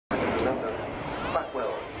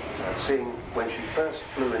seeing when she first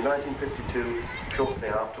flew in 1952, shortly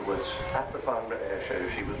afterwards, at the Farnborough Airshow,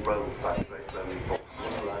 she was rolled by the great lonely Vulcan. He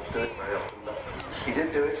wasn't allowed to do it very often, but he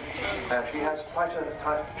did do it. She has quite a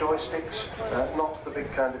type joysticks, not the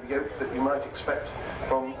big kind of yoke that you might expect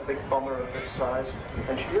from a big bomber of this size.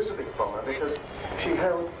 And she is a big bomber because she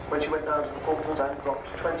held, when she went down to the Falklands, and dropped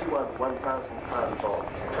 21 1,000-pound bombs.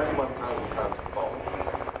 21,000 pounds of bomb.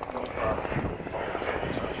 Not far.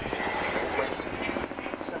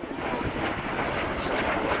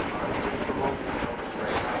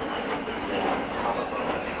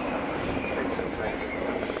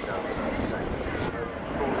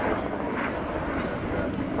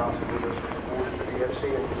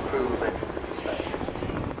 And his crew was mentioned in dispatches.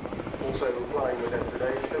 Also flying with them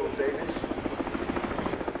today, Phil Davis,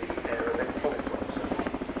 the air electronics officer.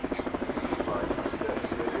 Right, yes,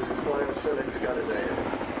 it is a quiet Select Scaladay.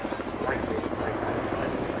 Thank you.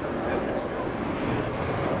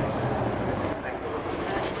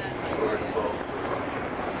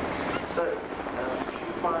 So, she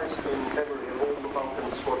flies in memory of all the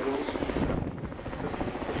Vulcan squadrons. Because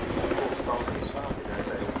the started as a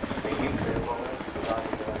nuclear bomber. I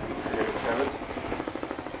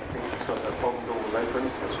think she's got her bomb doors open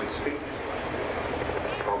as we speak.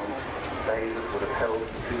 From they that would have held the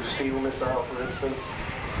 2 steel missile, for instance,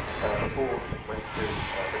 before it went to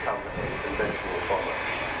become a conventional bomber.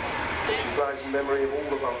 She flies in memory of all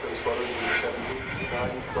the Vulcan squadrons in the 70s,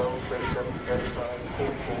 9, 12, 27, 35,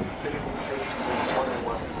 44, 50,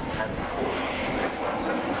 101, and 4.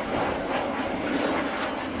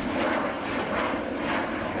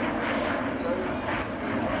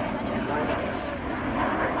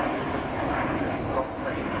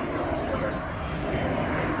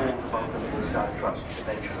 Trust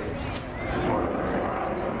eventually.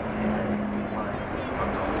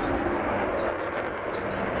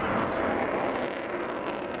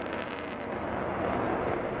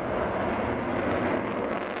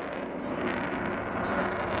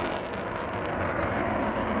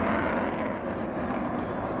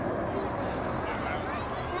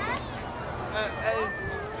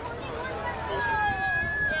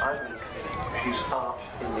 I think she's art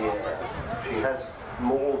in the air. She has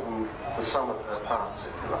more than the sum of her parts, if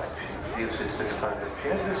you like. She produces this kind of... She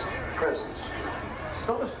has this presence. It's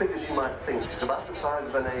not as big as you might think. It's about the size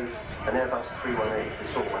of an Airbus 318 we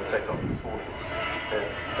saw when they got this morning. The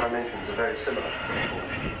dimensions are very similar. It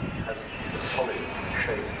has the solid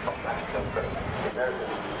shape of that. The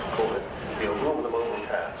Americans call it the aluminum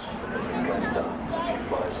cast. She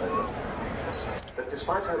flies over. But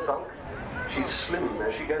despite her bulk, she's slim.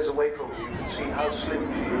 As she goes away from you, you can see how slim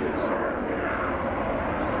she is.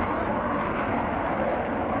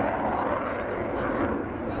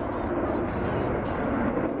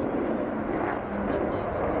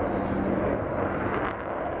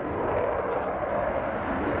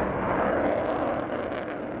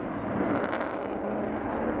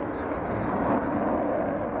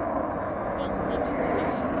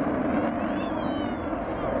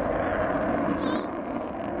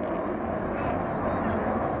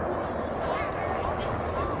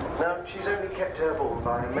 Now, she's only kept airborne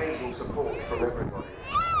by amazing support from everybody.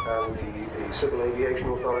 The Civil Aviation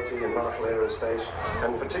Authority and Marshall Aerospace,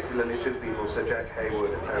 and particularly 2 people, Sir Jack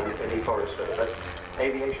Hayward and Eddie Forrester, but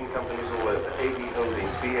aviation companies all over, AD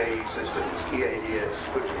Holdings, BAE Systems, EADS,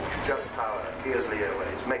 Sputnik, Just Power, Kearsley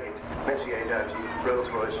Airways, Meggitt, Messier Doughty,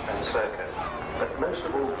 Rolls-Royce and Serco. But most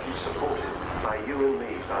of all, she's supported by you and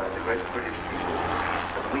me, by the great British people.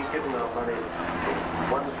 And we've given our money in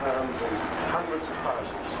 £1 and hundreds of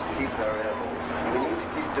thousands to keep her airborne. And we need to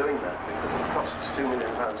keep doing that because it costs £2 million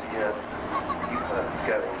a year to keep her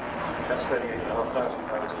going. That's £38,500 a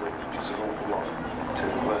week, which is an awful lot to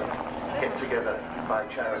get together by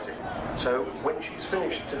charity. So when she's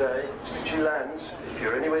finished today, she lands. If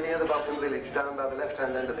you're anywhere near the Vulcan village, down by the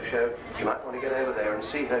left-hand end of the show, you might want to get over there and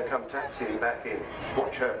see her come taxiing back in.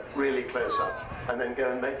 Watch her really close up, and then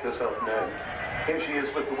go and make yourself known. Here she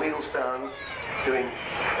is with the wheels down, doing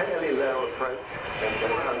fairly low approach, then go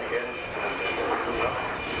around again, and then go wheels up,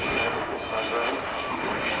 this time round.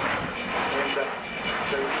 And so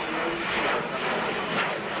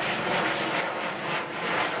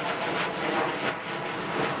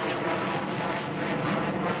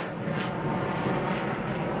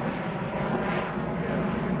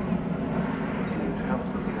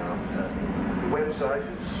website is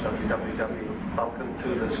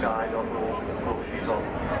www.vulcan2thesky.org. Of course, she's on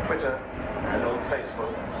Twitter and on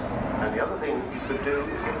Facebook. And the other thing you could do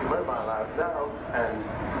is get your mobile out now and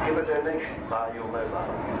give a donation via your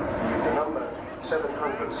mobile. Use the number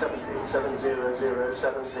 770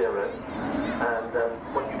 70070, and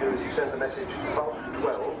what you do is you you send the message Vulcan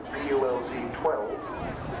 12, BULC 12,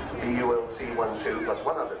 BULC 12 plus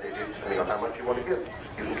one other digit, depending on how much you want to give.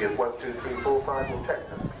 You can give 1, 2, 3, 4, 5 or 10.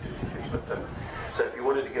 But, so if you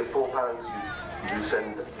wanted to give £4, you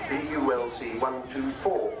send BULC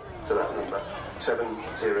 124 to that number,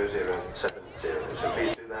 70070. So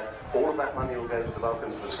please do that. All of that money will go to the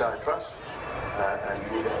Vulcans of the Sky Trust, and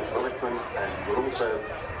you will get acknowledgement, and you will also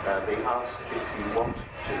be asked if you want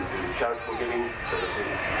to do charitable giving, so that the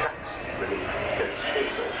tax relief goes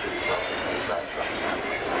also to the Vulcans of the Sky Trust.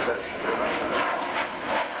 So,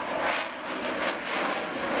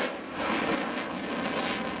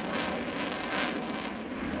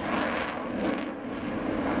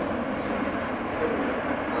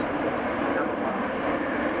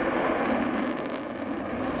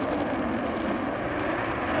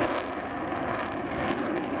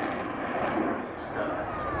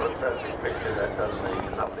 perfect picture that does make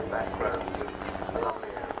a lovely background with a lovely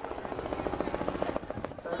area.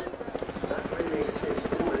 So that really is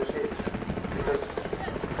almost it, because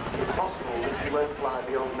it's possible that she won't fly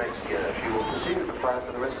beyond next year. She will continue to fly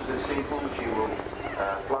for the rest of this season. She will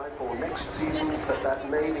fly for next season, but that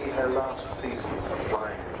may be her last season of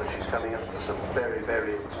flying, but she's coming up to some very,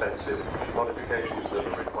 very expensive modifications that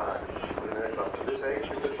are required with an aircraft at this age,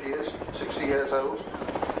 because she is 60 years old.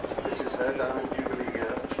 This is her Diamond Jubilee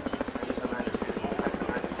year.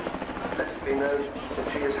 Let it be known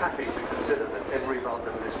that she is happy to consider that every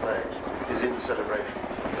Vulcan display is in celebration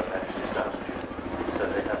of that she's done. So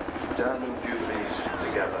they have Diamond Jubilees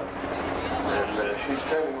together. And she's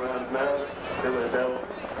turning around now, Bill O'Dell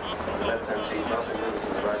on the left-hand seat, Martin Lewis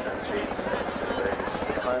on the right-hand seat.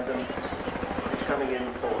 There's behind them. She's coming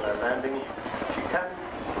in for her landing. She can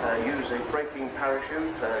use a braking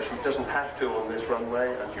parachute. She doesn't have to on this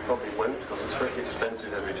runway, and she probably won't, because it's very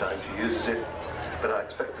expensive every time she uses it. But I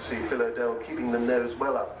expect to see Phil O'Dell keeping the nose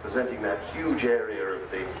well up, presenting that huge area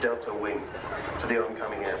of the delta wing to the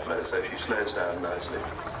oncoming airflow, so she slows down nicely.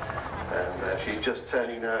 And she's just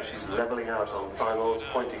turning now, she's levelling out on finals,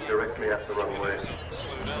 pointing directly at the runway.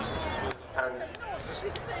 And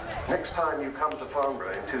next time you come to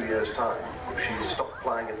Farnborough in 2 years' time, if she's stopped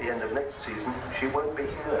flying at the end of next season, she won't be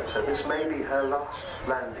here. So this may be her last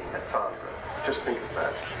landing at Farnborough. Just think of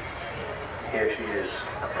that. Here she is,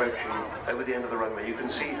 approaching over the end of the runway. You can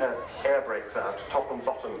see her air brakes out, top and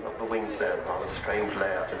bottom of the wings there, rather strange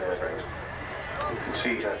layout of air brakes. You can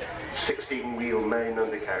see her 16-wheel main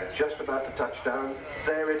undercarriage just about to touch down.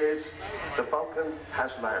 There it is. The Vulcan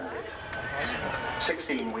has landed.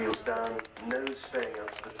 16 wheels down, nose staying up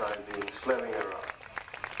for the time being, slowing her up.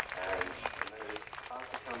 And the nose about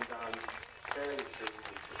to come down fairly soon.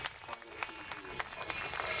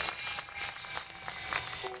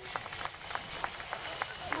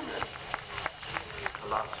 The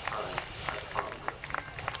last time at Farnborough.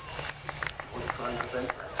 We'll try and prevent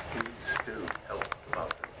that. Please do help the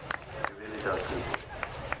Vulcan. She really does need it.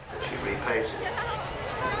 That she repays it.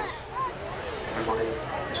 Everybody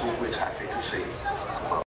is always happy to see